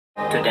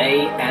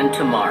Today and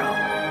tomorrow,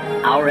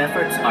 our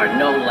efforts are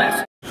no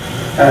less.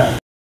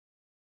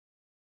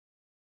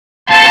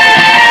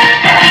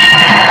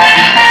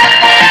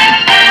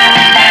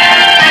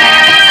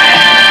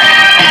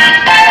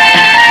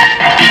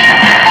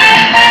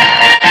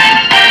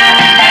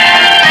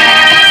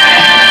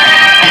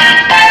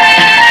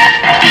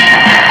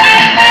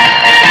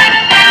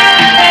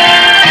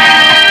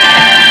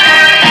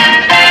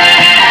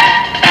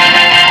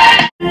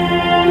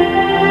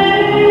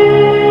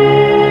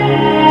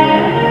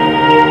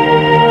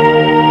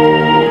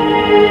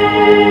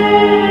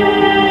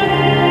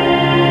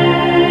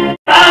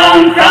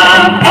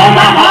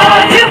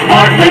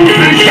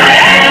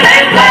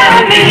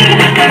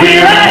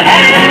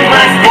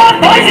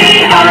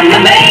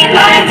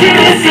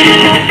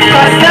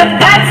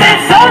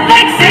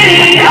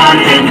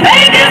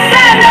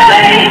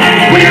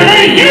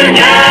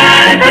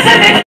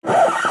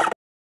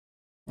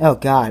 Oh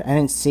god, I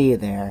didn't see you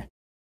there.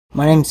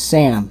 My name's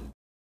Sam.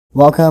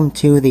 Welcome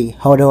to the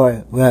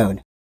HODOR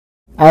ROAD.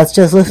 I was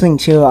just listening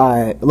to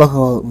our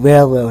local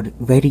railroad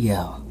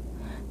radio,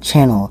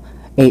 channel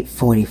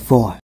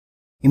 844.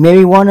 You may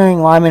be wondering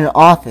why I'm in an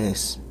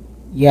office.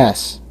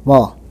 Yes,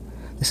 well,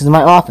 this is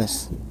my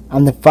office.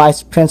 I'm the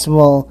vice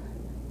principal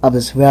of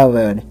this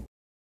railroad.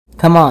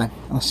 Come on,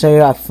 I'll show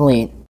you our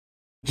fleet.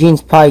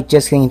 Eugene's probably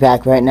just getting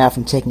back right now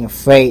from taking a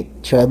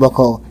freight to our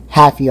local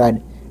half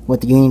yard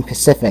with the Union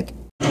Pacific.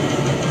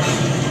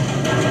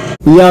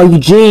 Yo,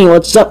 Eugene,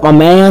 what's up, my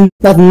man?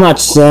 Nothing much,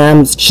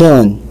 Sam. Just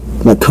chillin'.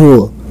 But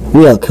cool.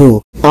 Real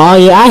cool. Oh,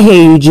 yeah, I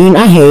hear you, Eugene.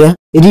 I hear you.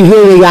 Did you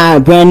hear we got a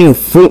brand new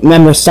fleet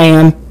member,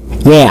 Sam?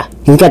 Yeah,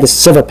 he's got the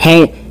silver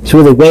paint. It's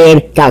really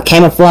weird. Got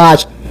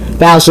camouflage,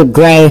 battleship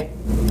gray,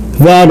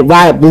 red,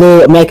 white,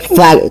 blue, American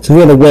flag. It's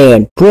really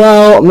weird.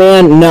 Bro,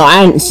 man, no,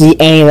 I didn't see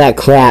any of that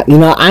crap. You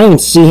know, I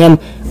didn't see him.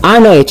 I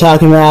know what you're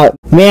talking about.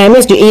 Man,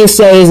 Mr. E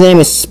said his name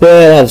is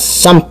Spirit of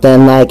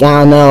something, like,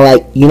 I don't know,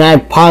 like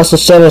United Parcel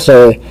Service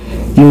or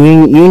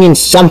Union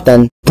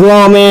something.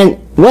 Bro, man,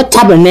 what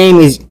type of name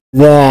is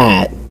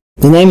that?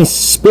 The name is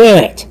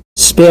Spirit.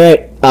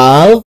 Spirit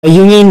of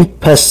Union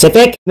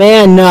Pacific?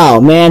 Man,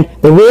 no, man.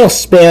 The real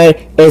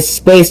Spirit is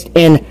based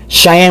in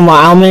Cheyenne,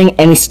 Wyoming,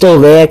 and he's still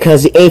there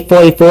because the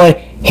 844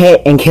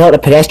 hit and killed a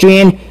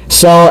pedestrian.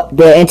 So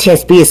the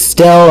NTSB is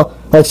still,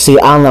 let's see,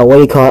 I don't know, what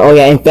do you call it? Oh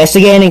yeah,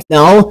 investigating?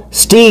 No,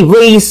 Steve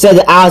Lee said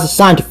that I was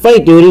assigned to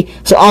freight duty,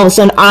 so all of a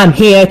sudden I'm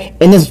here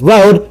in this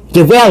road,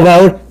 the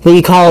railroad, that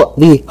you call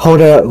the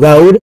HODOR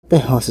Road. What the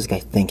hell is this guy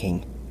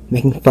thinking?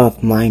 Making fun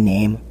of my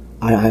name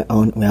on our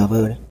own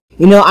railroad?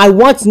 You know, I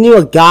once knew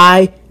a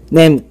guy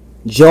named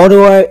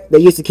HODOR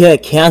that used to carry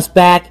accounts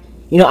back.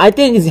 You know, I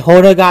think this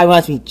HODOR guy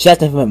wants me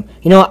justin from him.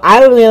 You know, I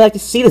would really like to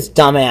see this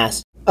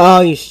dumbass.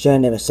 Oh, you should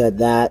have never said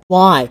that.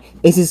 Why?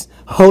 Is this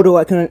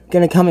HODOR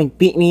gonna come and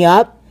beat me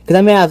up? Because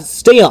I'm made out of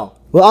steel.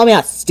 We're all made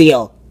out of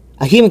steel.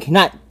 A human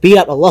cannot beat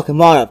up a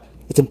locomotive.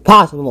 It's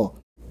impossible.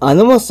 On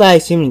the normal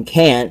side, a human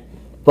can't.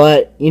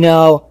 But, you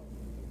know,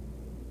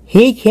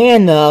 he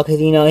can though,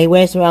 because, you know, he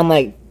weighs around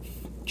like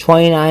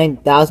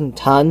 29,000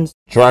 tons.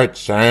 That's right,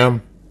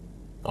 Sam.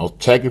 I'll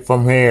take it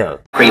from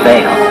here.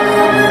 Prevail.